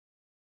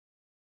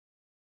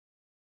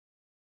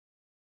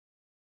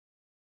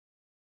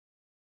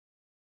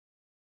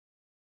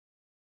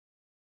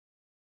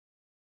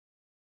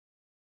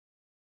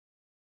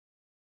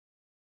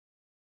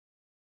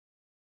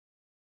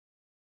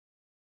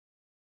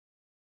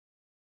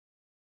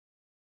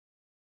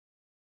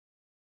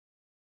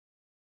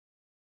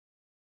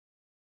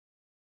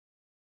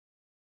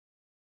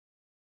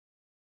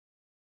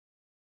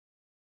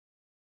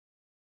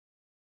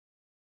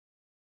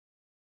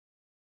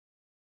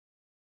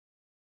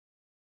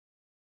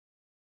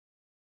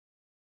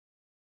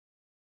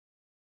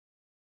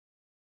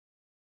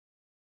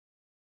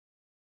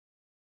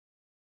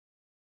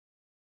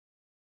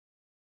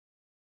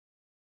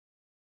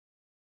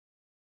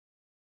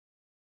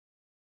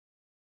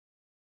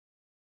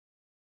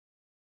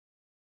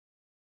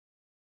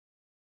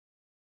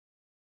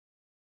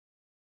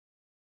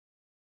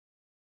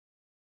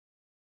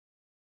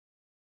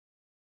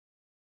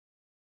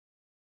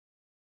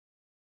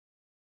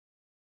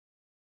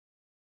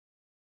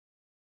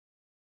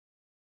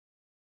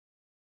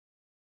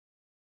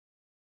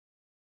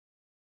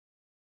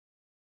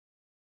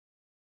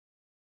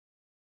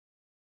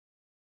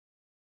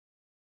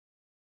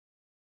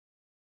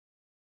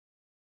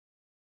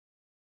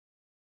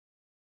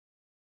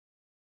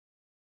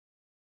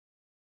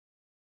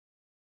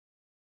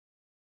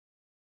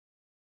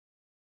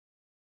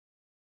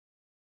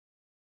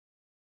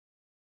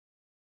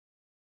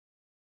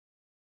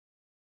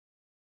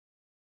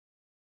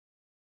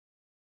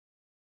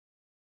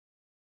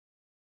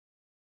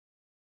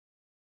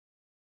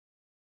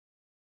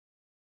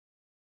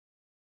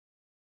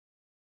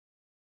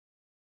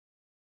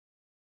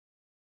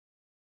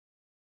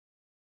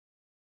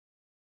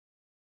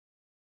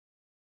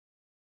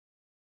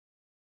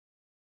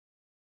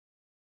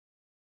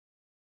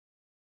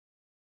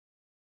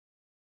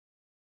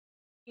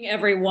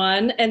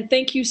Everyone, and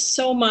thank you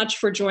so much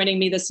for joining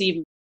me this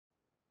evening.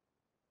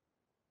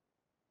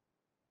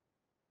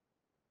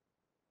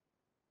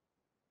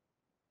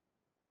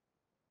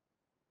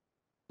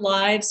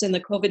 Lives in the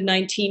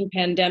COVID-19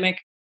 pandemic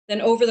than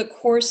over the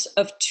course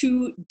of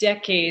 2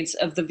 decades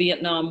of the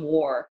Vietnam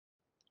War.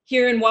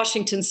 Here in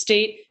Washington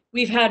state,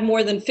 we've had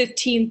more than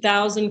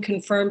 15,000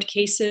 confirmed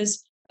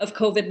cases of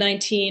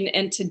COVID-19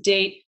 and to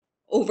date,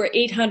 over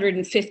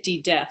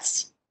 850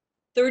 deaths.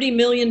 30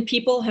 million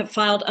people have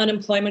filed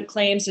unemployment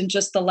claims in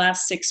just the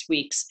last 6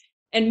 weeks,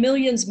 and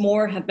millions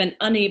more have been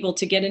unable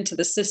to get into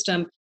the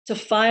system to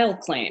file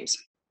claims.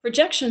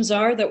 Projections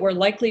are that we're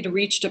likely to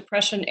reach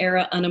Depression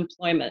era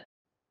unemployment,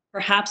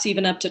 perhaps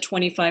even up to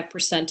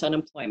 25%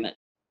 unemployment.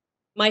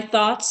 My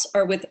thoughts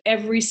are with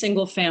every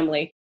single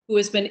family who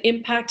has been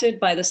impacted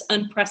by this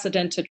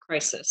unprecedented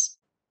crisis.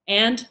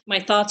 And my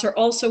thoughts are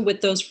also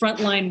with those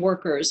frontline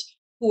workers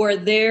who are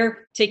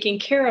there taking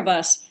care of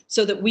us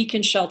so that we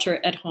can shelter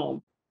at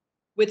home.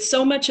 With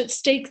so much at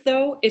stake,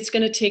 though, it's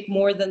going to take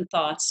more than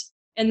thoughts.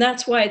 And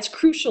that's why it's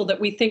crucial that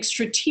we think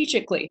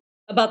strategically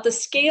about the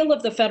scale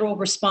of the federal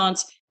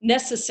response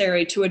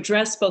necessary to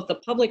address both the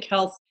public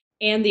health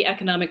and the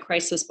economic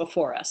crisis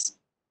before us.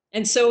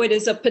 And so it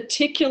is a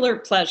particular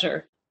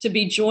pleasure to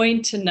be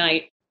joined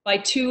tonight by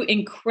two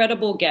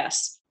incredible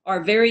guests,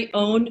 our very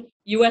own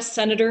US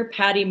Senator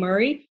Patty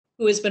Murray,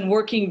 who has been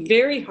working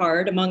very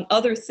hard, among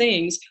other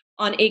things,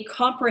 on a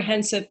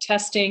comprehensive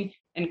testing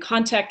and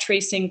contact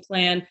tracing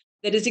plan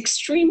that is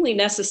extremely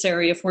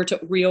necessary if we're to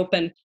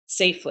reopen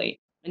safely.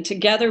 And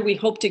together, we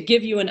hope to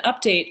give you an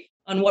update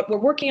on what we're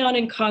working on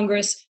in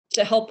Congress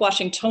to help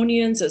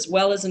Washingtonians, as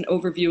well as an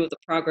overview of the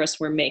progress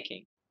we're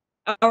making.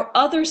 Our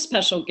other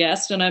special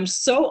guest, and I'm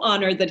so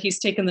honored that he's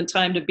taken the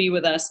time to be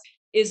with us,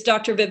 is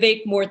Dr.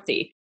 Vivek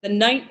Murthy, the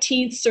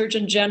 19th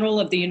Surgeon General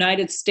of the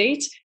United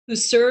States, who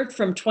served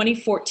from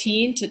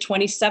 2014 to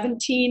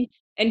 2017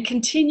 and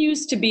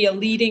continues to be a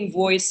leading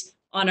voice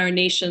on our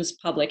nation's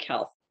public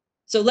health.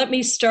 So let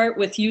me start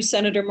with you,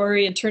 Senator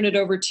Murray, and turn it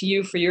over to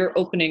you for your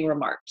opening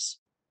remarks.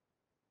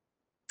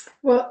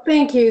 Well,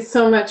 thank you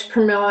so much,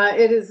 Camilla.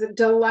 It is a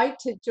delight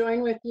to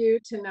join with you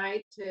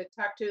tonight to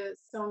talk to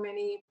so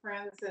many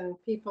friends and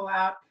people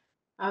out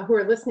who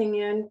are listening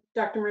in.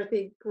 Dr.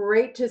 Murthy,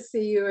 great to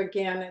see you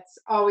again. It's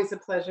always a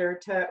pleasure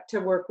to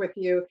work with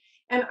you.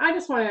 And I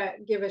just want to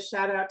give a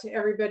shout out to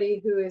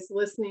everybody who is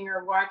listening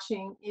or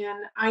watching in.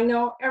 I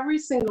know every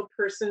single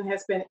person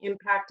has been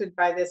impacted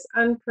by this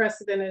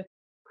unprecedented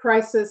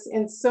crisis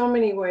in so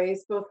many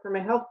ways, both from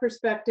a health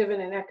perspective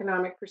and an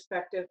economic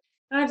perspective.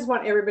 And I just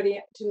want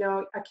everybody to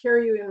know I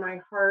carry you in my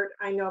heart.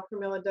 I know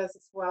Camilla does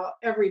as well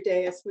every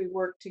day as we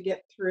work to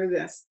get through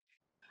this.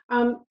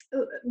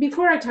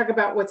 Before I talk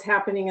about what's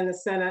happening in the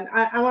Senate,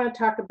 I want to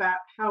talk about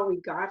how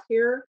we got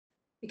here,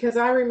 because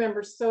I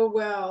remember so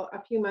well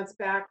a few months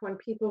back when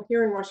people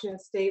here in Washington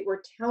State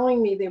were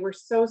telling me they were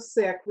so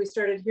sick. We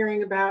started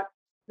hearing about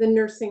the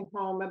nursing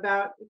home,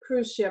 about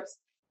cruise ships,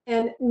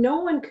 and no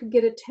one could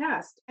get a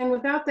test. And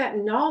without that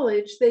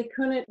knowledge, they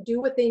couldn't do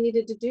what they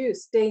needed to do,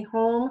 stay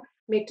home,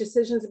 make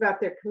decisions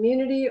about their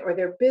community or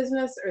their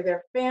business or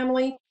their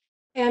family.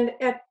 And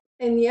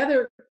in the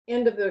other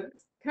end of the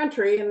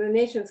country, in the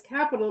nation's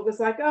capital, it was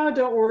like, oh,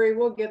 don't worry,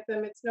 we'll get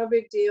them. It's no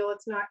big deal.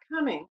 It's not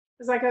coming.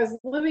 It's like I was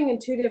living in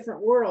two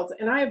different worlds.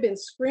 And I have been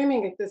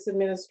screaming at this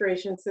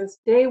administration since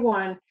day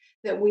one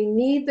that we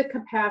need the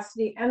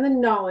capacity and the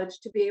knowledge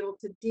to be able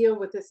to deal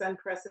with this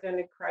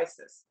unprecedented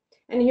crisis.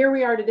 And here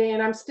we are today,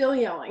 and I'm still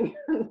yelling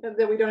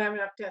that we don't have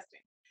enough testing.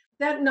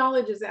 That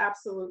knowledge is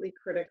absolutely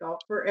critical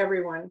for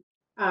everyone.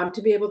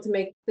 To be able to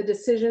make the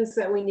decisions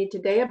that we need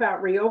today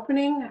about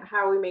reopening,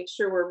 how we make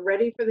sure we're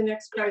ready for the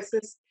next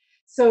crisis.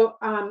 So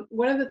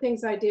one of the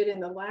things I did in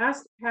the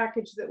last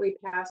package that we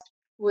passed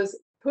was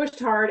pushed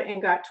hard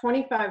and got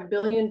 $25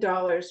 billion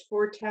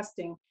for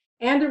testing,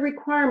 and a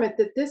requirement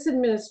that this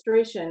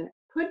administration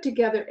put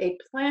together a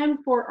plan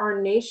for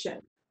our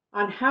nation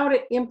on how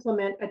to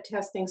implement a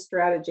testing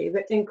strategy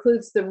that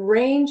includes the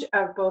range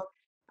of both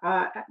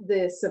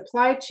the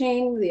supply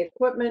chain, the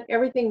equipment,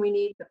 everything we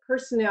need, the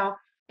personnel,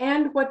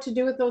 and what to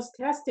do with those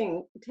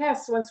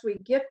tests once we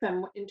get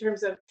them in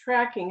terms of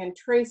tracking and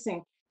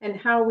tracing and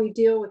how we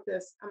deal with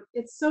this.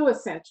 It's so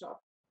essential.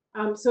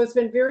 So it's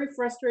been very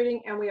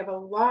frustrating, and we have a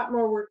lot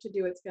more work to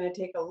do. It's going to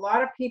take a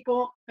lot of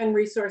people and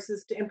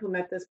resources to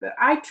implement this, but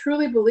I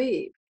truly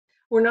believe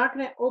we're not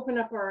going to open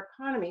up our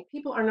economy.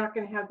 People are not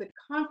going to have the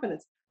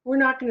confidence. We're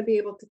not going to be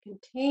able to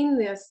contain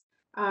this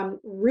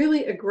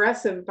really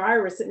aggressive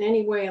virus in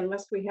any way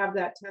unless we have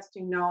that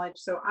testing knowledge.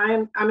 So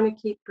I'm going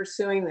to keep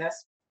pursuing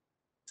this.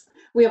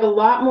 We have a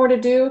lot more to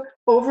do.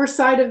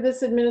 Oversight of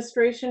this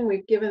administration,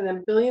 we've given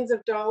them billions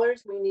of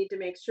dollars. We need to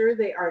make sure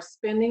they are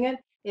spending it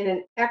in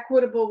an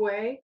equitable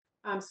way,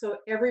 so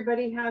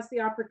everybody has the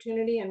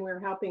opportunity, and we're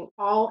helping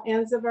all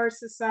ends of our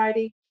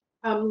society.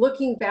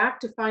 Looking back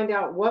to find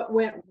out what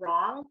went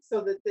wrong so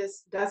that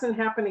this doesn't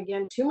happen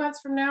again 2 months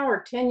from now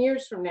or 10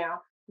 years from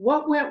now.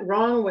 What went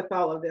wrong with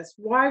all of this?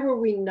 Why were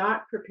we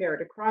not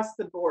prepared across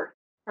the board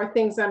are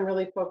things I'm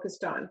really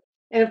focused on.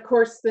 And of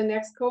course, the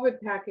next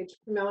COVID package,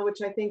 Camilla,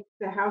 which I think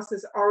the House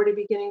is already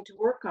beginning to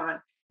work on,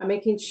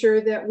 making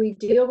sure that we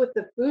deal with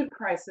the food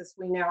crisis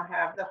we now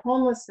have, the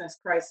homelessness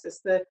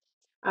crisis, the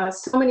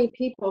so many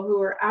people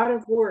who are out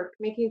of work,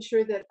 making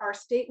sure that our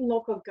state and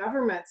local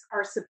governments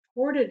are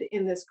supported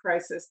in this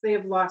crisis. They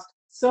have lost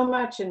so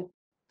much, and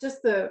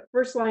just the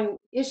first line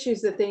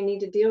issues that they need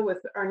to deal with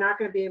are not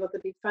going to be able to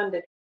be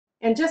funded.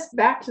 And just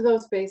back to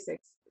those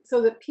basics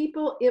so that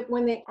people,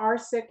 when they are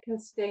sick, can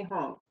stay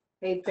home,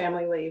 paid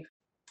family leave,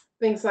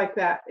 things like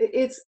that.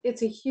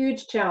 It's a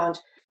huge challenge,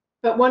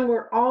 but one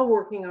we're all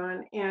working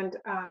on, and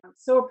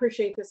so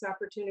appreciate this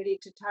opportunity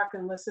to talk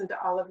and listen to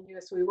all of you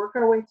as we work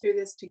our way through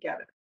this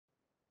together.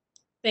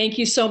 Thank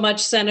you so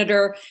much,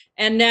 Senator.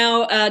 And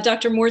now,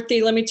 Dr.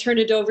 Murthy, let me turn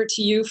it over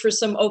to you for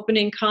some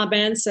opening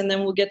comments, and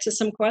then we'll get to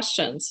some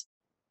questions.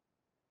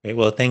 Great.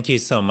 Well, thank you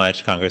so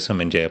much,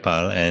 Congresswoman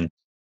Jayapal and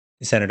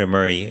Senator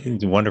Murray.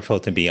 It's wonderful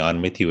to be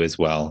on with you as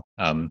well.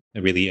 I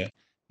really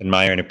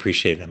admire and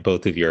appreciate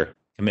both of your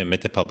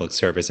commitment to public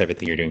service,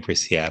 everything you're doing for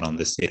Seattle and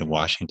the state of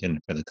Washington,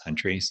 for the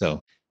country.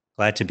 So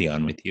glad to be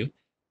on with you.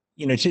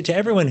 You know, to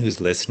everyone who's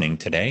listening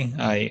today,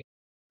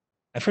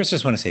 I first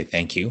just want to say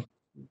thank you,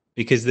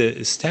 because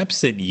the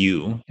steps that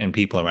you and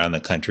people around the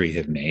country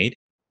have made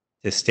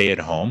to stay at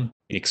home,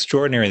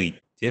 extraordinarily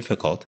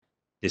difficult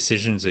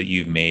decisions that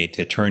you've made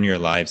to turn your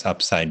lives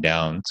upside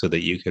down so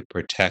that you could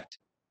protect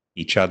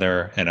each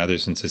other and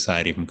others in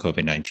society from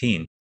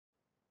COVID-19,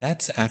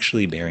 that's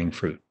actually bearing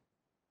fruit.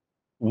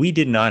 We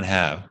did not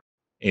have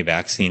a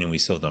vaccine, and we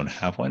still don't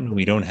have one.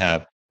 We don't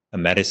have a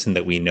medicine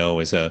that we know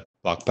is a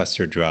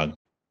blockbuster drug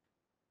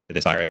for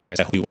this virus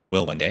that we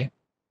will one day.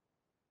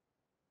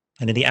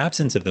 And in the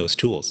absence of those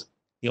tools,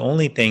 the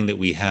only thing that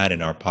we had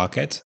in our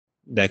pockets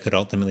that could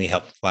ultimately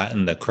help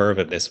flatten the curve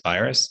of this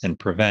virus and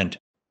prevent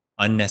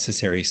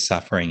unnecessary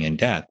suffering and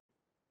death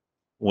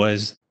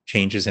was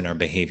changes in our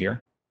behavior.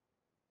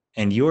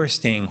 And you're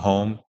staying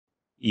home,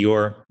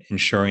 you're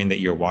ensuring that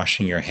you're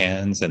washing your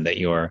hands and that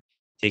you're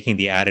taking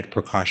the added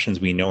precautions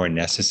we know are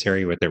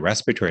necessary with a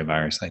respiratory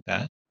virus like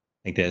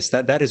this.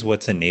 That is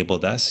what's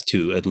enabled us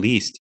to at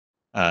least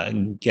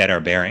get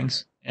our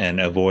bearings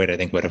and avoid, I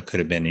think, what could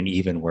have been an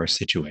even worse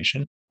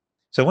situation.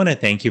 So I want to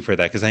thank you for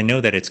that, because I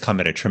know that it's come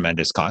at a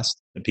tremendous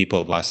cost. That people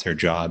have lost their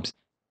jobs,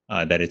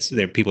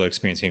 that people are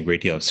experiencing a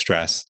great deal of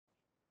stress.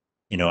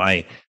 You know,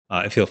 I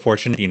feel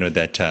fortunate, you know,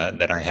 that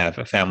I have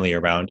a family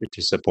around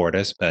to support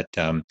us. But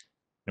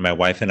my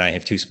wife and I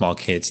have two small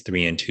kids,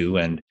 3 and 2,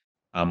 and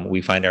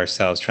we find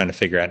ourselves trying to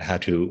figure out how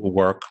to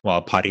work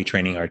while potty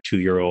training our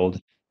 2-year-old,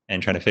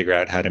 and trying to figure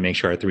out how to make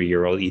sure our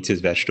 3-year-old eats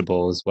his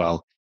vegetables,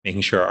 while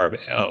making sure our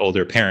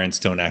older parents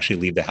don't actually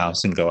leave the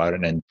house and go out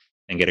and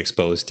get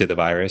exposed to the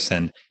virus.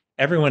 And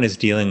everyone is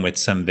dealing with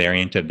some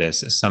variant of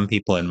this, some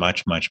people in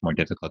much, much more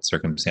difficult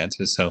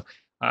circumstances. So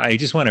I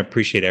just want to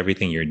appreciate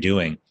everything you're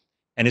doing.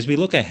 And as we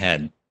look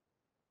ahead,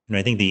 and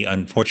I think the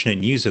unfortunate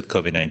news with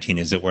COVID-19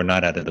 is that we're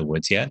not out of the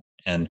woods yet.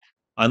 And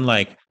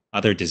unlike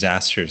other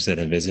disasters that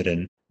have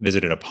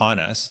visited upon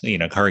us, you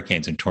know,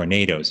 hurricanes and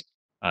tornadoes,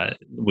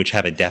 which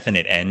have a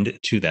definite end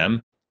to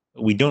them,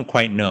 we don't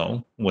quite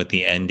know what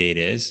the end date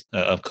is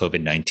of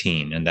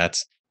COVID-19. And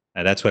that's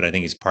what I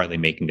think is partly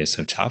making this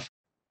so tough.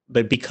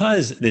 But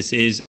because this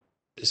is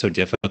so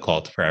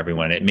difficult for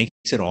everyone, it makes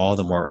it all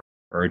the more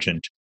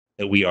urgent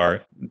that we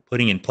are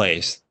putting in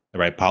place the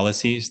right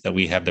policies, that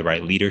we have the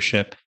right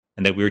leadership,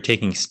 and that we're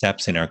taking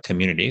steps in our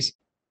communities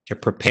to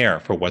prepare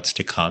for what's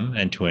to come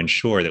and to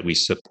ensure that we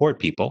support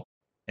people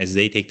as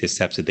they take the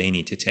steps that they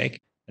need to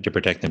take to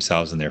protect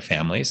themselves and their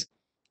families.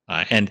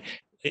 And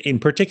in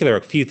particular,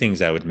 a few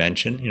things I would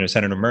mention. You know,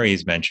 Senator Murray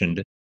has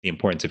mentioned the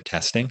importance of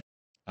testing.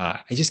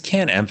 I just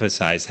can't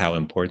emphasize how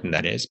important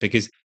that is,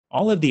 because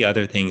all of the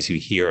other things you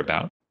hear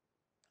about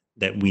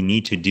that we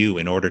need to do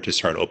in order to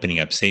start opening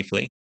up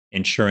safely,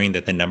 ensuring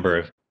that the number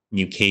of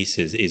new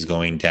cases is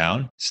going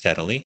down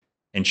steadily,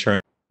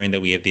 ensuring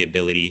that we have the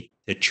ability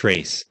to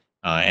trace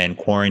and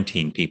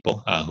quarantine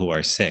people who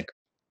are sick.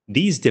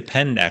 These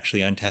depend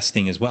actually on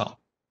testing as well.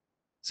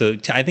 So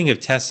I think of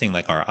testing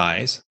like our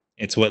eyes.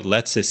 It's what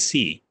lets us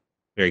see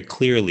very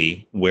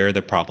clearly where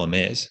the problem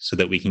is so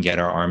that we can get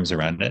our arms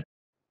around it.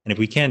 And if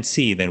we can't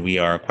see, then we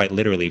are quite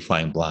literally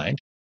flying blind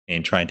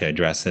in trying to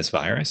address this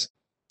virus.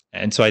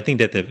 And so I think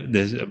that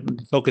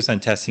the focus on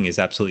testing is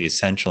absolutely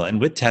essential. And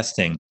with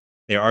testing,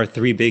 there are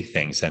 3 big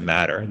things that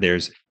matter.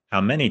 There's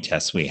how many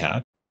tests we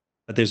have,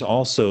 but there's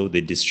also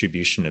the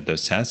distribution of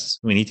those tests.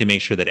 We need to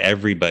make sure that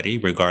everybody,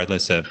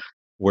 regardless of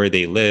where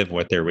they live,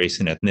 what their race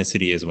and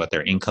ethnicity is, what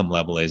their income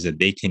level is, that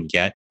they can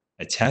get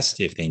a test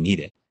if they need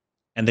it.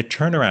 And the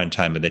turnaround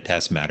time of the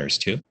test matters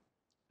too.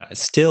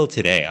 Still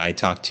today, I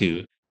talk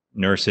to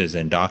nurses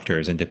and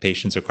doctors and to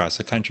patients across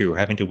the country who are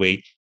having to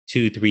wait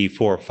 2, 3,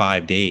 4,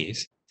 5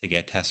 days to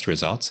get test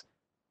results.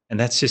 And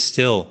that's just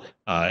still,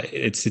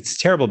 it's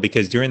terrible,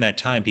 because during that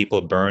time,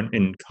 people burn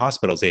in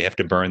hospitals, they have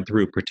to burn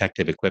through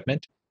protective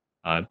equipment.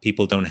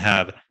 People don't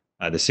have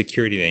the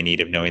security they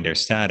need of knowing their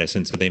status.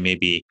 And so they may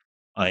be,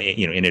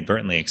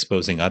 inadvertently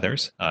exposing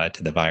others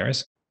to the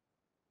virus.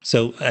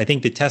 So I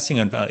think the testing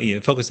on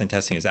focus on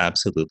testing is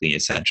absolutely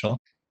essential.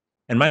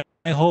 And my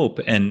hope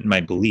and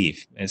my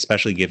belief,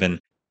 especially given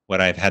what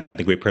I've had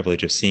the great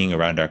privilege of seeing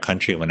around our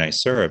country when I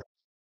serve,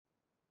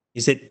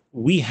 is that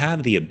we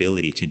have the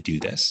ability to do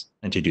this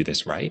and to do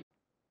this right.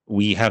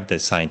 We have the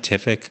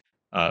scientific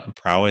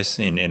prowess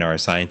in our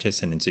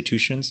scientists and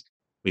institutions.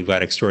 We've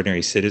got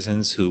extraordinary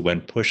citizens who,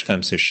 when push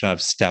comes to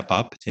shove, step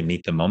up to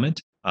meet the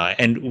moment.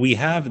 And we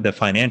have the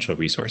financial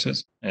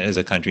resources as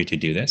a country to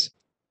do this.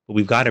 But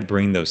we've got to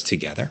bring those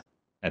together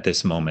at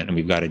this moment. And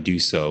we've got to do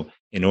so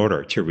in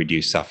order to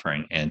reduce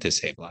suffering and to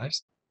save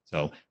lives.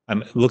 So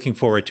I'm looking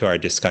forward to our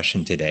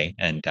discussion today.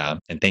 And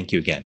thank you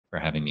again for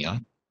having me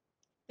on.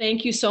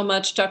 Thank you so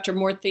much, Dr.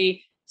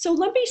 Murthy. So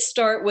let me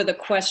start with a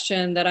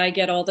question that I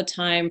get all the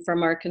time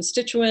from our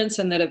constituents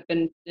and that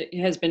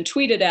has been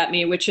tweeted at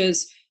me, which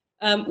is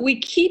we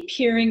keep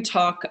hearing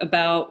talk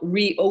about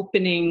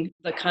reopening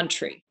the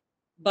country.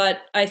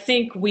 But I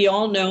think we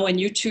all know, and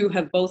you two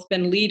have both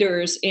been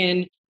leaders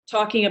in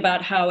talking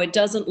about how it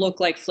doesn't look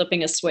like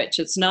flipping a switch.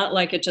 It's not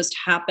like it just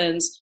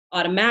happens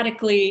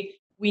automatically.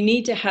 We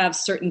need to have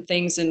certain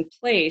things in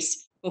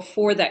place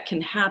before that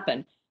can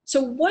happen.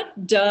 So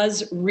what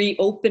does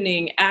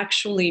reopening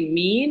actually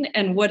mean,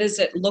 and what does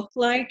it look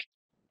like?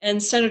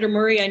 And Senator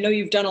Murray, I know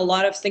you've done a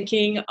lot of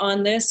thinking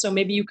on this, so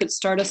maybe you could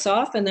start us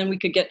off and then we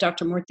could get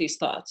Dr. Murthy's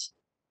thoughts.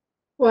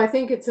 Well, I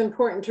think it's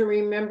important to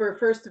remember,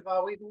 first of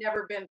all, we've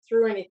never been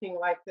through anything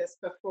like this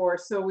before.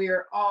 So we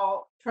are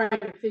all trying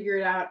to figure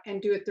it out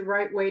and do it the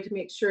right way to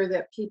make sure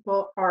that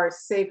people are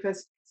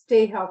safest,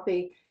 stay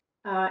healthy.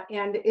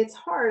 And it's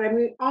hard. I mean,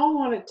 we all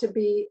want it to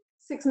be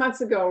 6 months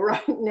ago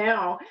right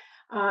now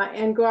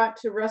and go out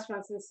to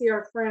restaurants and see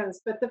our friends.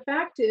 But the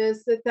fact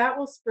is that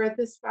will spread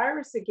this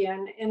virus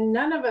again. And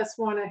none of us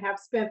want to have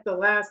spent the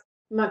last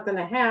month and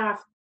a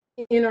half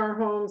in our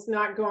homes,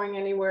 not going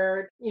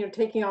anywhere,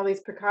 taking all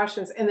these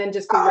precautions, and then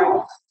just be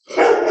right.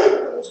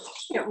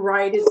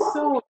 Right. It's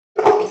so.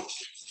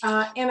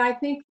 And I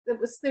think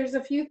there's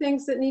a few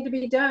things that need to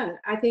be done.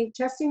 I think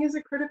testing is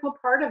a critical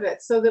part of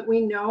it, so that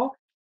we know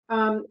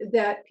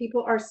that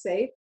people are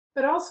safe,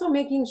 but also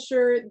making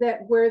sure that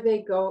where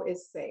they go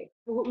is safe.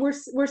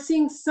 We're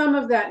seeing some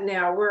of that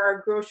now, where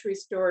our grocery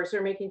stores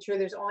are making sure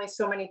there's only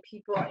so many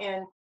people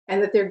in,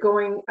 and that they're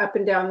going up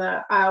and down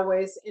the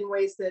aisleways in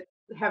ways that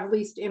have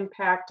least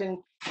impact and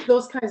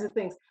those kinds of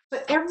things.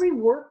 But every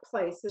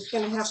workplace is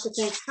going to have to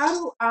think, how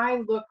do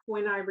I look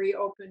when I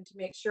reopen to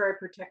make sure I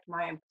protect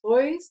my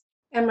employees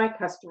and my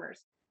customers?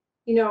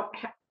 No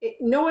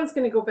one's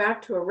going to go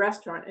back to a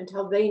restaurant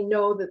until they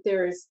know that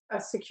there is a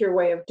secure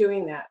way of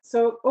doing that.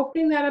 So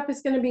opening that up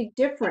is going to be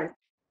different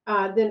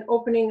than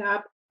opening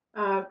up,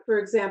 for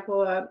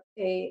example,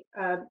 a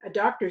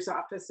doctor's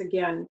office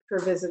again for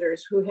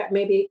visitors who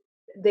maybe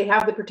they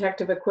have the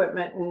protective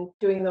equipment and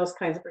doing those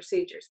kinds of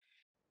procedures.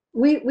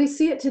 We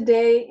see it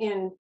today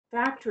in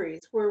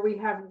factories where we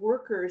have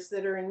workers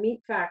that are in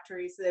meat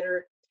factories that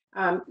are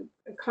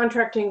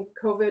contracting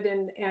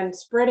COVID and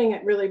spreading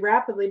it really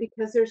rapidly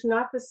because there's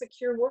not the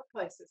secure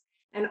workplaces.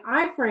 And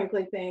I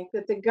frankly think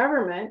that the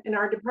government and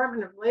our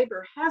Department of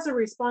Labor has a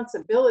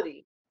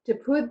responsibility to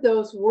put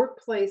those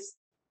workplace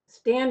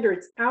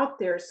standards out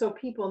there so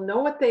people know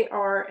what they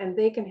are and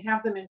they can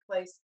have them in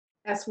place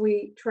as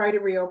we try to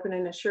reopen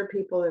and assure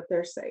people that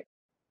they're safe.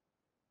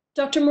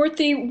 Dr.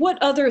 Murthy, what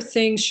other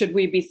things should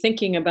we be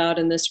thinking about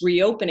in this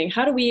reopening?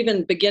 How do we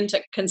even begin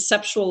to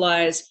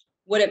conceptualize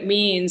what it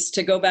means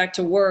to go back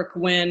to work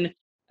when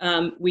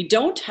we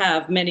don't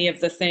have many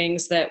of the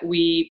things that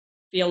we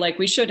feel like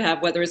we should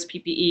have, whether it's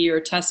PPE or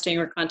testing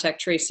or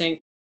contact tracing?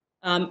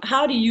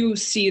 How do you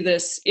see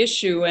this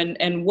issue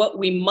and what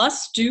we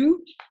must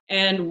do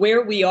and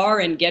where we are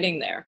in getting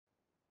there?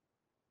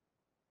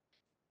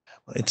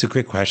 It's a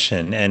great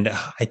question. And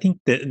I think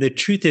the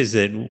truth is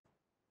that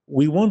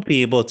we won't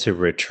be able to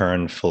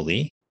return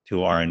fully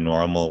to our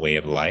normal way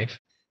of life,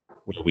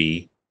 where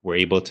we were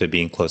able to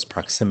be in close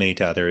proximity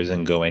to others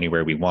and go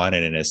anywhere we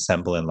wanted and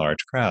assemble in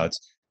large crowds.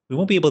 We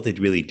won't be able to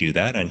really do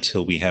that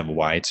until we have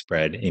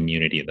widespread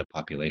immunity of the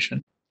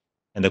population.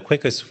 And the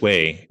quickest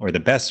way, or the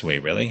best way,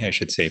 really, I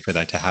should say, for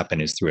that to happen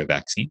is through a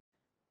vaccine.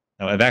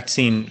 Now, a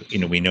vaccine,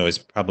 we know is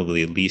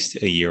probably at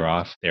least a year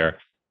off. There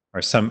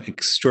are some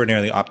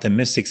extraordinarily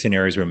optimistic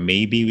scenarios where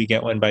maybe we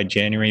get one by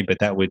January, but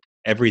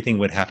everything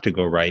would have to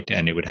go right,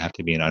 and it would have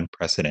to be an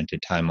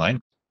unprecedented timeline.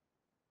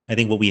 I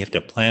think what we have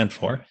to plan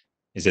for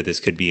is that this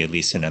could be at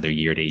least another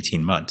year to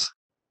 18 months.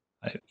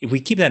 If we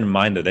keep that in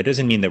mind, though, that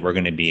doesn't mean that we're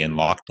going to be in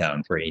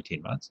lockdown for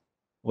 18 months.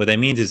 What that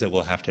means is that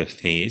we'll have to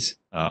phase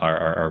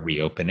our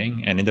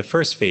reopening. And in the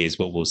first phase,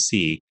 what we'll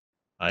see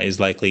is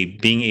likely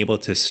being able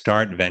to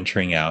start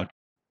venturing out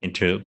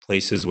into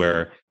places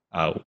where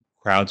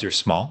crowds are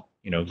small,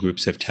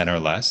 groups of 10 or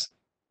less,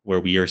 where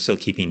we are still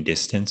keeping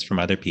distance from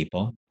other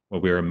people, where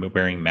we are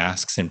wearing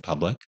masks in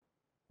public,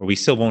 where we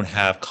still won't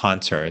have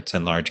concerts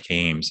and large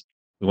games.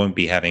 We won't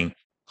be having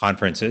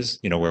conferences,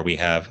 where we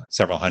have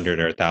several hundred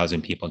or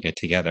 1,000 people get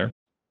together.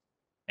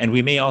 And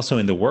we may also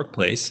in the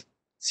workplace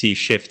see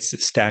shifts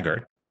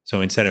staggered.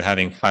 So instead of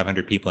having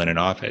 500 people in an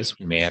office,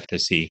 we may have to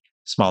see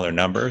smaller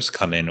numbers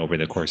come in over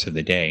the course of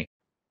the day,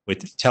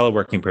 with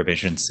teleworking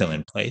provisions still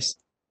in place.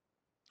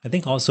 I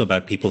think also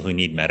about people who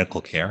need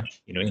medical care.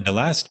 In the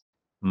last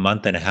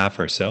month and a half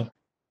or so,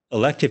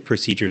 elective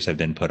procedures have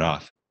been put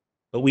off.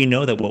 But we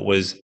know that what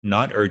was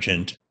not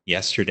urgent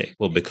yesterday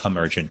will become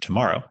urgent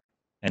tomorrow.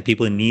 And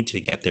people need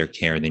to get their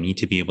care. They need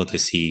to be able to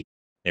see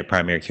their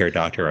primary care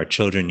doctor. Our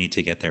children need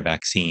to get their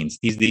vaccines.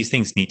 These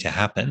things need to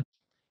happen.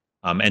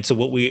 And so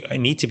what we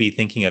need to be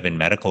thinking of in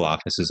medical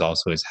offices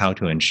also is how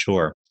to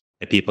ensure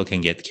that people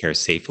can get care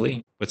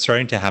safely. What's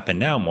starting to happen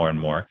now more and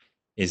more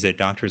is that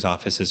doctors'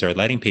 offices are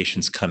letting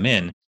patients come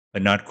in,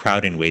 but not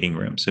crowd in waiting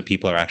rooms. So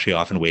people are actually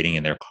often waiting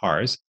in their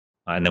cars.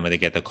 And then when they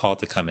get the call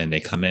to come in,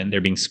 they come in.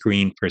 They're being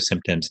screened for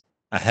symptoms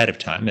ahead of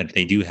time. And if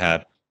they do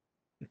have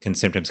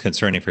symptoms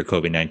concerning for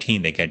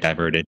COVID-19, they get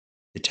diverted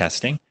to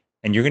testing.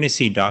 And you're going to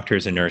see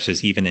doctors and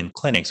nurses, even in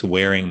clinics,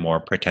 wearing more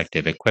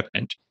protective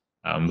equipment.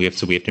 We have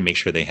to make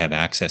sure they have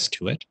access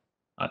to it.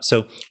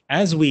 So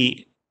as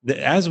we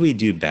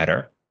do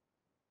better,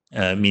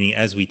 meaning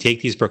as we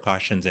take these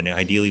precautions, and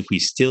ideally, if we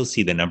still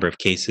see the number of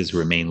cases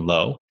remain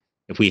low,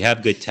 if we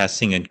have good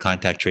testing and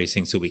contact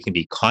tracing, so we can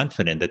be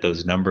confident that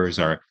those numbers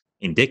are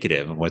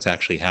indicative of what's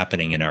actually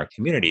happening in our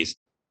communities,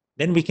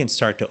 then we can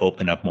start to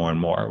open up more and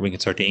more. We can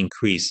start to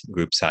increase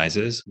group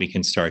sizes. We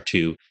can start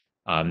to,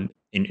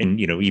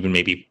 even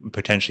maybe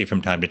potentially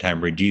from time to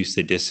time reduce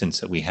the distance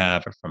that we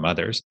have from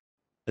others.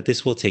 But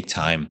this will take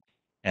time.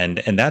 And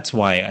that's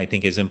why I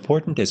think as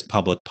important as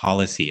public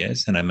policy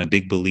is, and I'm a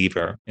big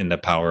believer in the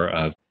power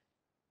of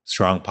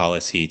strong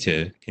policy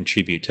to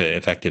contribute to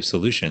effective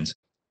solutions,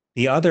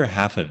 the other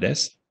half of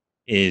this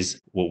is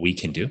what we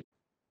can do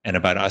and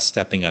about us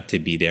stepping up to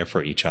be there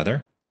for each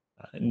other.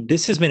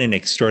 This has been an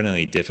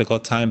extraordinarily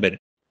difficult time, but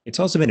it's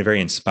also been a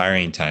very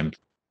inspiring time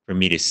for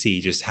me to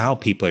see just how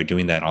people are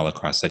doing that all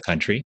across the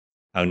country,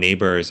 how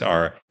neighbors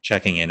are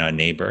checking in on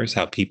neighbors,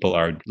 how people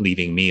are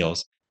leaving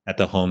meals at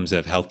the homes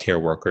of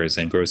healthcare workers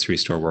and grocery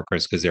store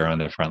workers because they're on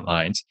the front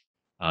lines.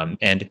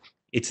 And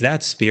it's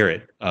that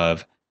spirit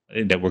of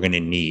that we're going to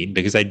need,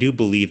 because I do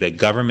believe that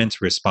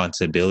government's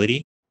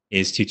responsibility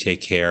is to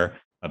take care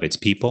of its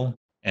people,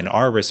 and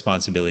our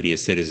responsibility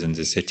as citizens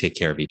is to take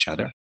care of each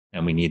other.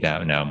 And we need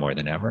that now more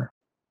than ever.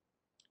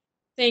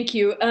 Thank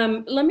you.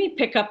 Let me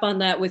pick up on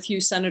that with you,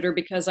 Senator,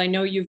 because I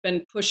know you've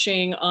been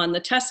pushing on the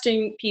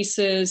testing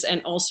pieces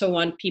and also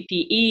on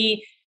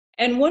PPE.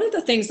 And one of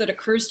the things that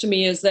occurs to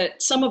me is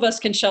that some of us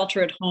can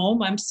shelter at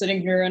home. I'm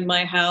sitting here in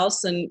my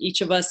house, and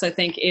each of us, I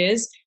think,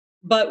 is.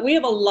 But we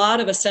have a lot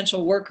of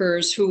essential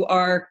workers who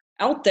are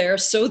out there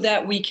so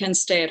that we can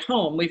stay at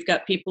home. We've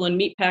got people in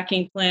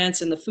meatpacking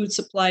plants, in the food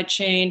supply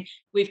chain.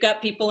 We've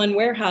got people in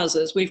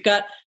warehouses. We've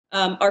got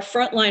our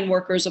frontline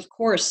workers, of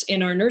course,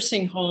 in our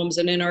nursing homes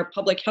and in our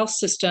public health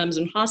systems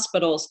and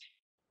hospitals.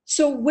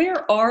 So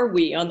where are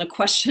we on the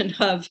question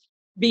of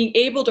being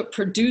able to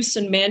produce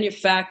and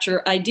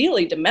manufacture,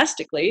 ideally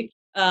domestically?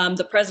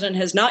 The president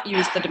has not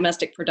used the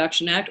Domestic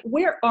Production Act.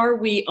 Where are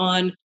we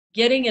on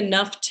getting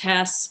enough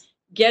tests,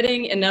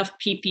 getting enough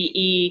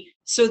PPE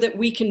so that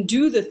we can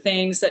do the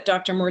things that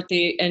Dr.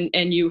 Murthy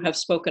and you have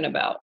spoken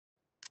about?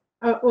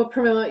 Well,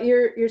 Pramila,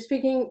 you're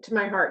speaking to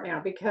my heart now,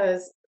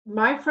 because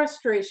my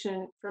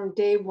frustration from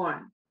day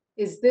one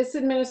is this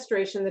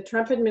administration, the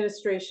Trump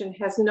administration,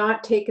 has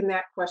not taken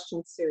that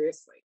question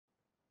seriously.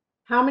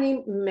 How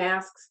many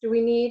masks do we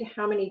need?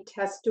 How many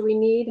tests do we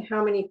need?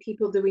 How many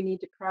people do we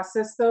need to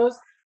process those?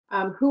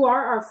 Who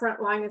are our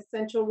frontline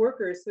essential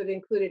workers? That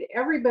included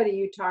everybody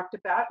you talked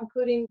about,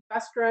 including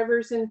bus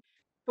drivers and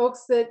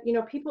folks that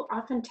people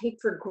often take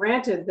for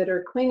granted that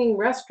are cleaning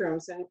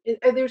restrooms. And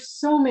there's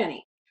so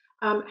many.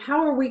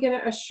 How are we going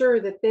to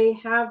assure that they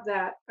have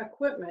that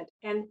equipment?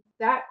 And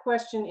that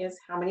question is,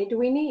 how many do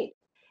we need?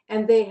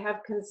 And they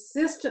have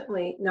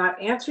consistently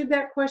not answered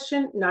that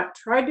question, not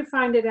tried to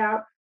find it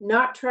out,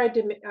 not tried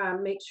to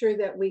make sure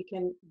that we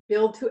can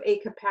build to a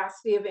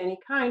capacity of any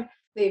kind.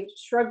 They've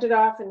shrugged it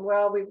off and,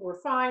 well,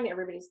 we're fine.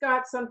 Everybody's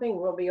got something.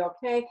 We'll be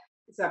okay.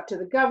 It's up to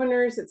the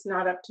governors. It's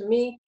not up to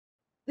me.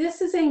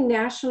 This is a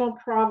national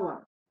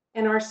problem.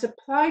 And our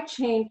supply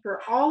chain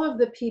for all of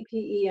the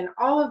PPE and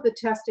all of the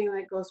testing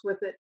that goes with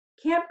it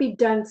can't be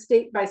done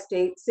state by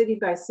state, city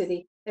by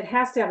city. It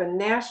has to have a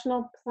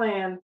national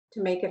plan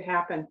to make it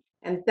happen.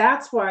 And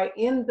that's why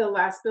in the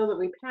last bill that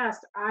we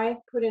passed, I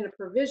put in a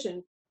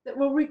provision that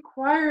will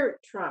require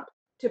Trump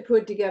to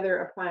put together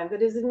a plan,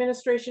 that his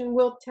administration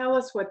will tell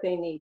us what they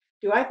need.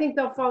 Do I think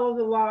they'll follow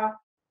the law?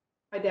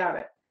 I doubt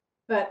it.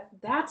 But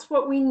that's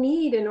what we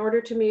need in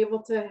order to be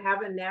able to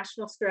have a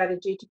national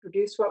strategy to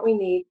produce what we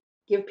need,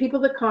 give people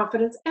the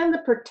confidence and the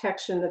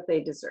protection that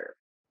they deserve.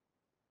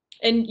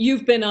 And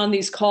you've been on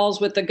these calls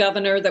with the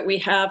governor that we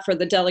have for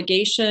the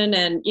delegation,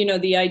 and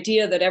the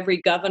idea that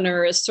every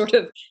governor is sort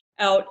of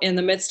out in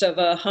the midst of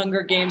a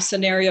Hunger Games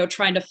scenario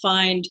trying to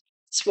find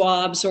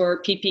swabs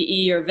or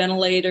PPE or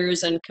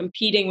ventilators and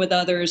competing with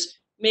others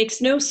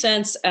makes no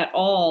sense at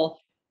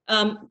all.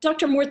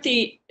 Dr.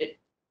 Murthy,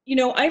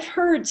 I've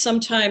heard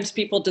sometimes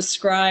people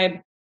describe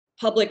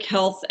public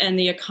health and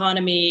the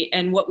economy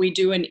and what we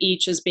do in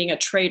each as being a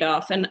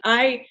trade-off. And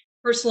I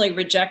personally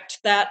reject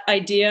that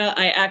idea.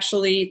 I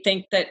actually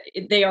think that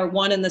they are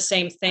one and the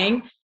same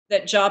thing,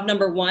 that job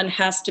number one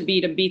has to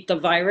be to beat the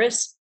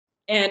virus.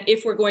 And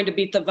if we're going to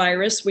beat the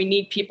virus, we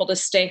need people to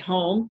stay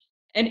home.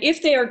 And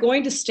if they are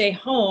going to stay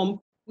home,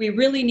 we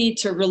really need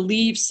to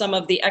relieve some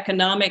of the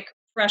economic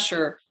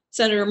pressure.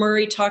 Senator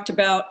Murray talked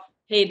about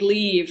paid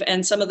leave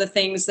and some of the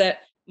things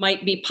that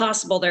might be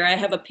possible there. I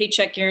have a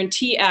Paycheck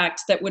Guarantee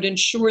Act that would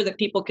ensure that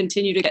people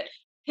continue to get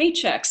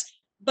paychecks.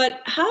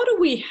 But how do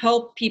we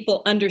help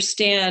people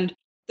understand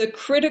the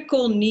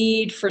critical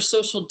need for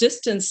social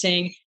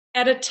distancing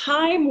at a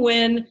time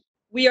when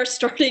we are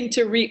starting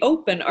to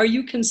reopen? Are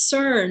you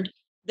concerned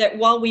that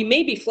while we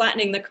may be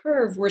flattening the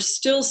curve, we're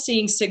still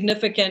seeing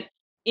significant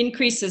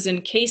increases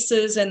in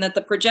cases, and that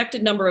the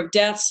projected number of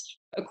deaths,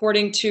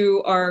 according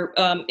to our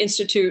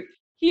institute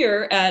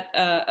here at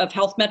of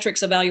health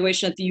metrics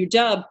evaluation at the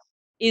UW,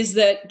 is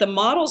that the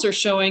models are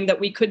showing that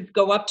we could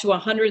go up to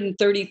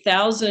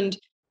 130,000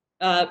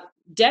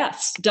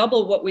 deaths,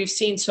 double what we've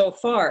seen so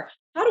far.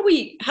 How do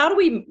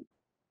we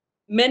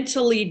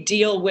mentally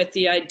deal with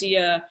the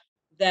idea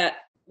that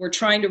we're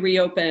trying to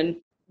reopen,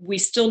 we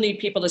still need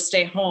people to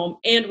stay home,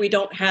 and we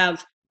don't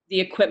have the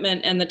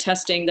equipment and the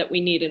testing that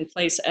we need in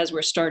place as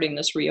we're starting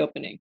this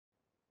reopening?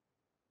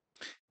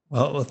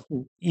 Well,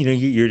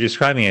 you're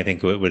describing, I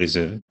think, what is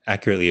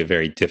accurately a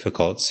very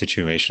difficult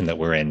situation that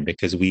we're in,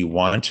 because we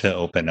want to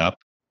open up,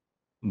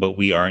 but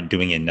we aren't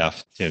doing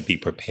enough to be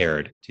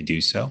prepared to do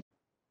so.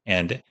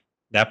 And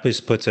that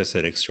just puts us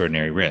at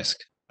extraordinary risk.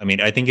 I mean,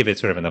 I think of it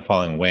sort of in the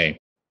following way.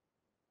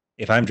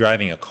 If I'm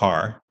driving a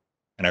car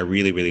and I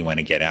really, really want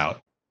to get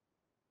out,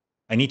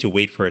 I need to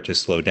wait for it to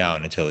slow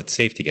down until it's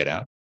safe to get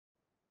out.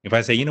 If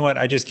I say, you know what,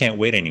 I just can't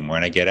wait anymore,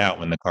 and I get out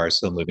when the car is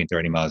still moving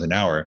 30 miles an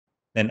hour,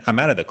 then I'm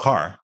out of the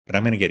car, but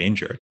I'm going to get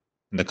injured,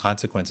 and the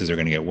consequences are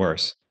going to get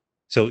worse.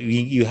 So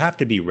you have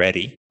to be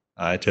ready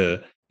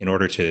in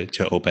order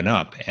to open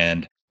up.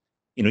 And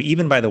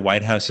even by the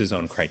White House's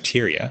own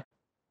criteria,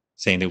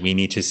 saying that we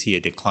need to see a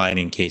decline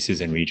in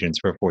cases in regions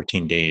for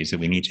 14 days, that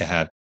we need to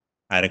have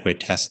adequate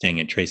testing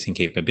and tracing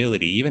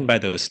capability, even by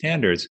those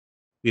standards,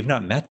 we've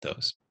not met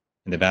those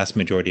in the vast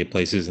majority of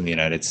places in the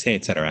United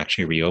States that are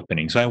actually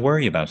reopening. So I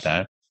worry about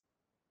that.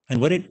 And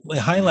what it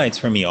highlights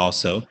for me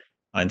also,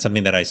 and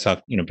something that I saw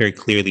very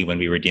clearly when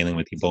we were dealing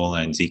with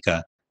Ebola and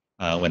Zika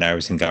when I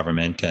was in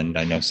government, and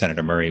I know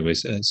Senator Murray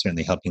was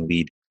certainly helping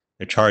lead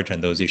the charge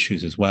on those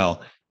issues as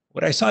well.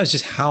 What I saw is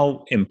just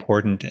how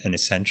important and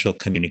essential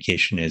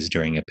communication is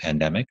during a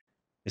pandemic.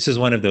 This is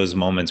one of those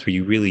moments where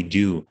you really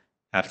do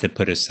have to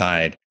put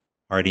aside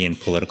party and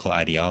political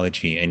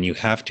ideology, and you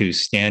have to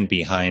stand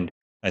behind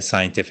a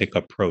scientific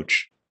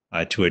approach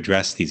to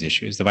address these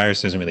issues. The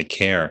virus doesn't really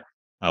care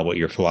what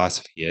your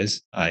philosophy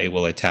is. It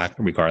will attack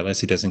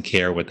regardless. It doesn't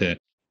care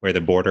where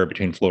the border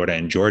between Florida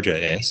and Georgia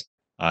is.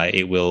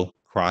 It will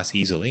cross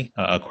easily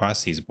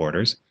across these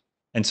borders.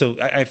 And so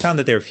I found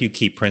that there are a few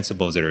key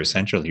principles that are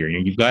essential here.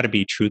 You've got to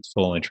be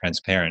truthful and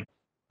transparent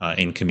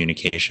in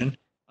communication.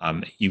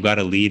 You've got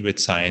to lead with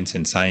science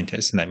and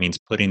scientists, and that means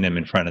putting them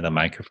in front of the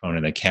microphone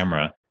and the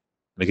camera,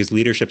 because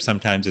leadership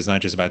sometimes is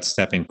not just about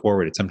stepping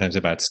forward, it's sometimes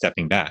about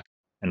stepping back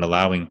and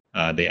allowing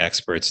the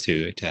experts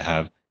to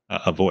have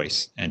a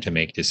voice and to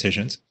make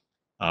decisions.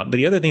 But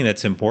the other thing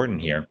that's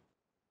important here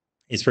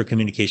is for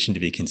communication to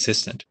be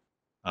consistent.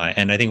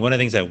 And I think one of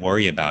the things I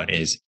worry about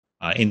is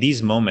in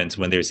these moments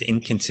when there's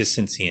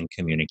inconsistency in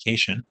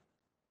communication,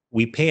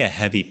 we pay a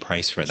heavy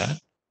price for that.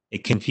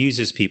 It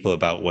confuses people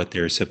about what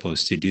they're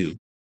supposed to do.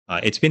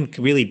 It's been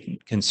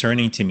really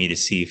concerning to me to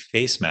see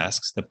face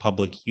masks, the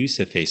public use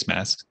of face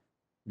masks,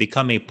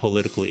 become a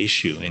political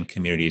issue in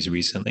communities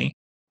recently,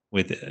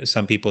 with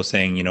some people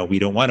saying, we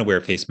don't want to wear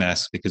face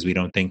masks because we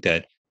don't think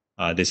that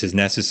this is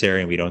necessary,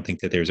 and we don't think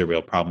that there's a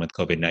real problem with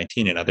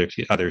COVID-19,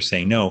 and others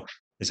saying, no,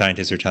 the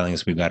scientists are telling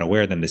us we've got to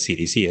wear them. The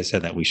CDC has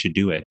said that we should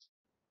do it.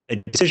 A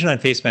decision on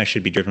face masks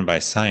should be driven by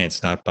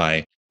science, not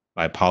by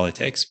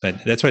politics.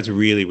 But that's why it's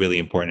really, really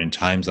important in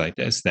times like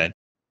this that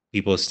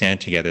people stand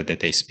together,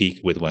 that they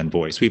speak with one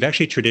voice. We've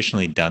actually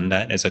traditionally done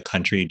that as a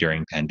country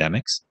during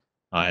pandemics.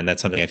 And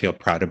that's something I feel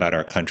proud about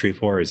our country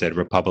for, is that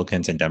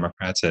Republicans and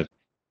Democrats have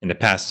in the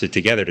past stood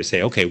together to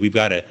say, okay, we've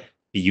got to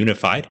be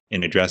unified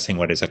in addressing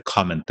what is a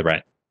common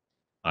threat.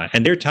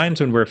 And there are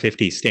times when we're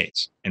 50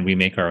 states and we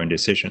make our own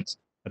decisions,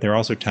 but there are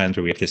also times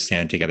where we have to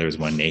stand together as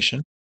one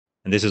nation.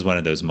 And this is one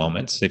of those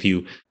moments. If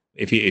you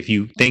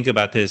think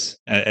about this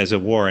as a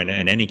war in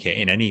any case,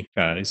 in any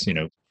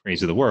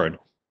phrase of the word,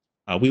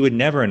 we would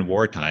never in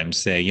wartime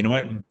say, you know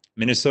what,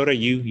 Minnesota,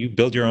 you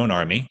build your own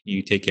army,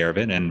 you take care of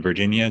it, and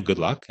Virginia, good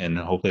luck, and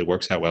hopefully it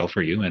works out well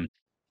for you. And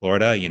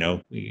Florida,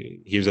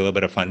 here's a little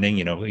bit of funding,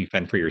 you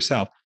fend for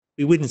yourself.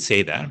 We wouldn't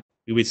say that.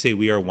 We would say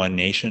we are one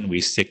nation,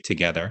 we stick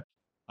together,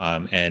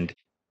 and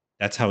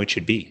that's how it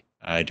should be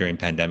during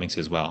pandemics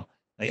as well.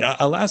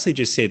 I'll lastly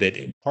just say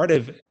that part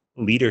of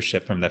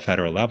leadership from the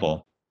federal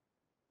level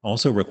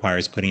also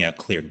requires putting out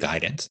clear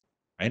guidance,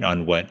 right,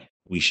 on what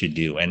we should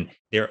do. And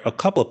there are a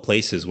couple of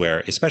places where,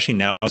 especially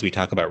now as we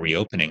talk about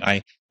reopening,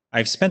 I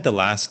I've spent the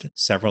last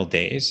several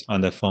days on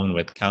the phone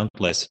with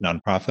countless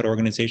nonprofit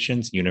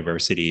organizations,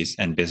 universities,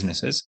 and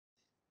businesses,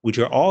 which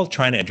are all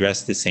trying to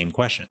address the same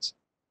questions.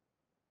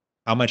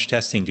 How much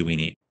testing do we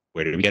need?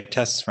 Where do we get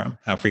tests from?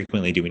 How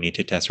frequently do we need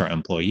to test our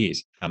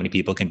employees? How many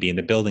people can be in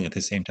the building at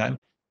the same time?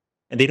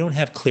 And they don't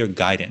have clear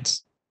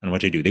guidance on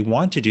what to do. They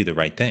want to do the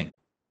right thing.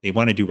 They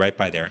want to do right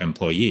by their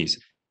employees,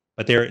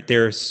 but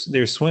they're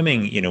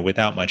swimming,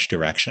 without much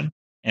direction.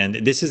 And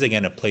this is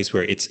again a place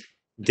where it's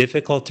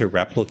difficult to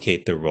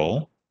replicate the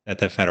role that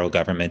the federal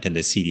government and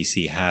the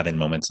CDC have in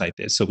moments like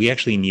this. So we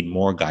actually need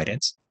more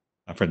guidance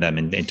from them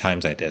in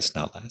times like this,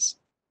 not less.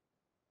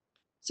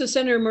 So,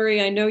 Senator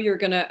Murray, I know you're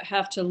going to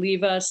have to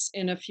leave us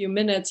in a few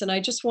minutes, and I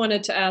just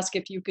wanted to ask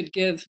if you could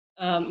give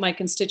my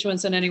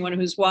constituents and anyone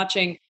who's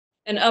watching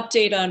an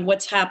update on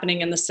what's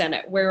happening in the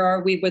Senate. Where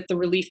are we with the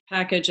relief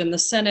package in the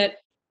Senate?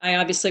 I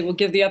obviously will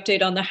give the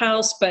update on the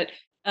House, but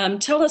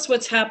tell us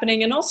what's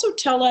happening, and also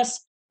tell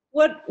us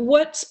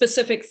what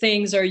specific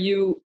things are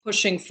you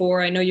pushing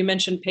for? I know you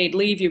mentioned paid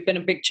leave. You've been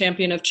a big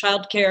champion of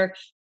childcare.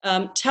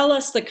 Tell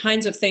us the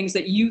kinds of things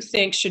that you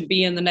think should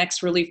be in the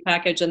next relief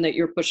package and that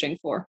you're pushing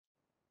for.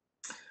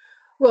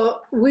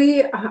 Well,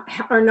 we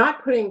are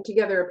not putting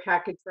together a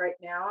package right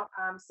now.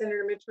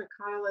 Senator Mitch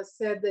McConnell has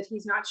said that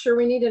he's not sure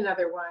we need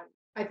another one.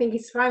 I think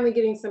he's finally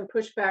getting some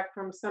pushback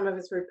from some of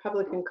his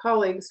Republican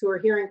colleagues who are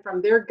hearing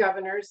from their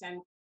governors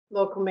and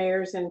local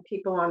mayors and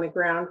people on the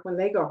ground when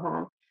they go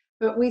home.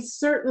 But we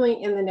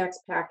certainly in the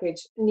next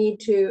package need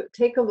to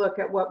take a look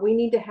at what we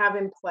need to have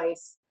in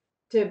place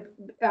to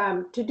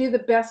do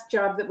the best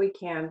job that we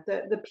can,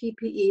 the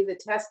PPE, the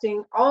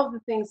testing, all of the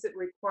things that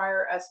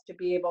require us to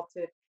be able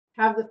to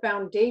have the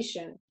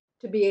foundation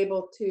to be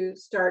able to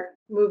start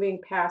moving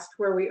past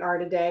where we are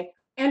today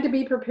and to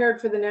be prepared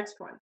for the next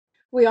one.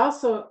 We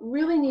also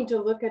really need to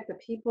look at the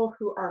people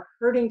who are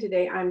hurting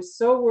today. I'm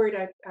so worried.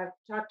 I've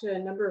talked to a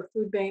number of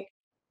food bank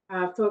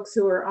folks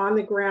who are on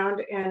the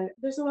ground, and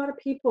there's a lot of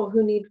people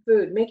who need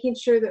food, making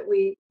sure that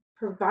we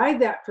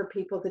provide that for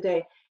people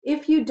today.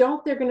 If you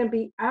don't, they're going to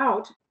be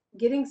out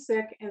getting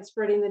sick and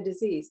spreading the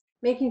disease,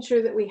 making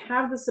sure that we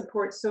have the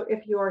support so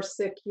if you are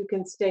sick, you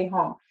can stay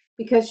home.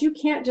 Because you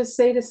can't just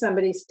say to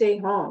somebody, stay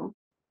home,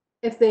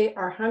 if they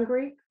are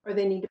hungry or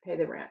they need to pay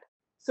the rent.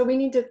 So we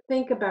need to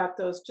think about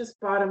those just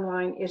bottom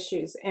line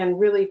issues and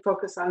really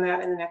focus on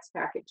that in the next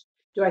package.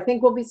 Do I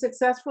think we'll be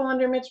successful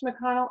under Mitch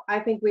McConnell? I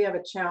think we have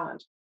a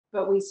challenge,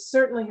 but we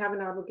certainly have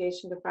an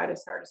obligation to fight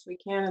as hard as we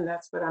can, and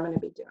that's what I'm going to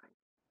be doing.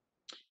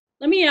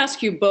 Let me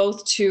ask you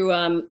both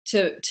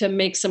to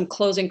make some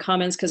closing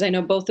comments, because I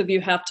know both of you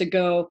have to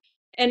go,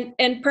 and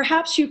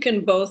perhaps you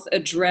can both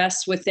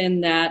address within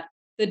that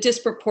the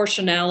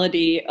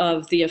disproportionality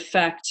of the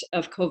effect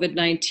of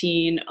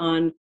COVID-19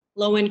 on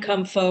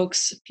low-income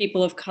folks,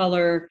 people of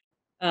color,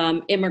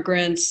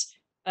 immigrants.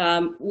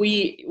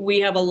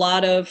 We have a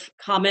lot of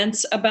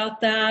comments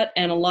about that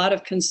and a lot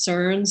of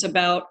concerns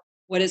about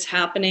what is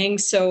happening.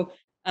 So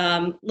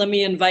let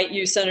me invite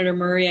you, Senator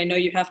Murray. I know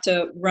you have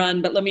to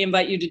run, but let me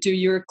invite you to do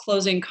your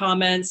closing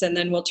comments, and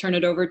then we'll turn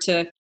it over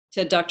to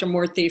Dr.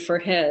 Murthy for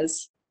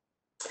his.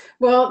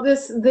 Well,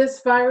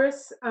 this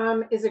virus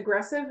is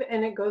aggressive,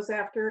 and it goes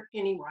after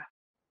anyone.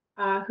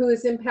 Who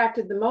is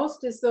impacted the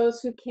most is those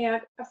who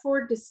can't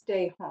afford to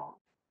stay home,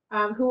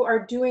 who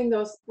are doing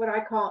those what I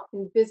call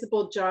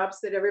invisible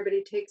jobs that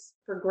everybody takes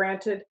for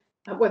granted,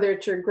 whether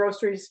it's your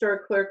grocery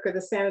store clerk or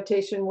the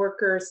sanitation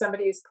worker, or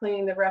somebody who's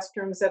cleaning the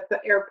restrooms at the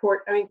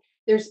airport. I mean,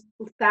 there's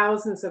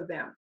thousands of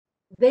them.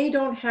 They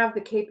don't have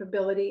the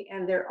capability,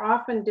 and they're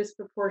often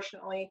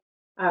disproportionately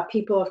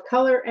people of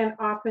color, and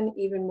often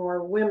even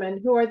more women,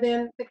 who are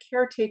then the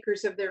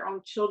caretakers of their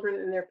own children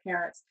and their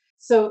parents.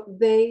 So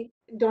they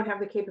don't have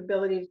the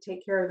capability to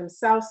take care of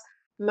themselves,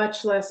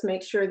 much less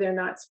make sure they're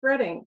not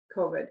spreading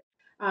COVID.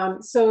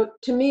 So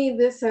to me,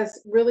 this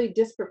has really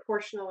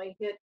disproportionately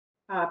hit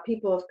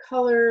people of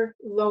color,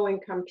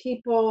 low-income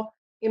people,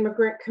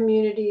 immigrant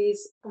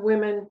communities,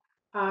 women,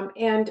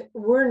 and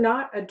we're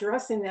not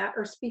addressing that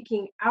or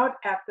speaking out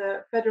at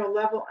the federal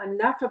level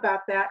enough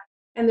about that.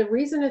 And the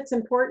reason it's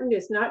important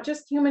is not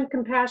just human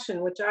compassion,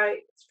 which I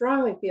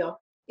strongly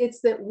feel, it's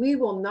that we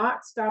will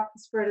not stop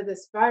the spread of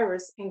this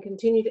virus and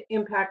continue to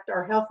impact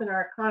our health and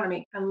our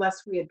economy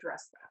unless we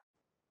address that.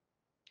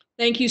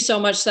 Thank you so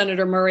much,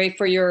 Senator Murray,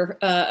 for your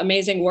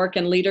amazing work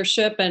and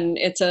leadership, and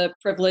it's a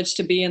privilege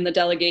to be in the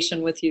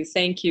delegation with you.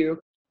 Thank you.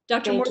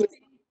 Dr. Murthy,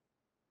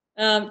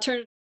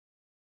 turn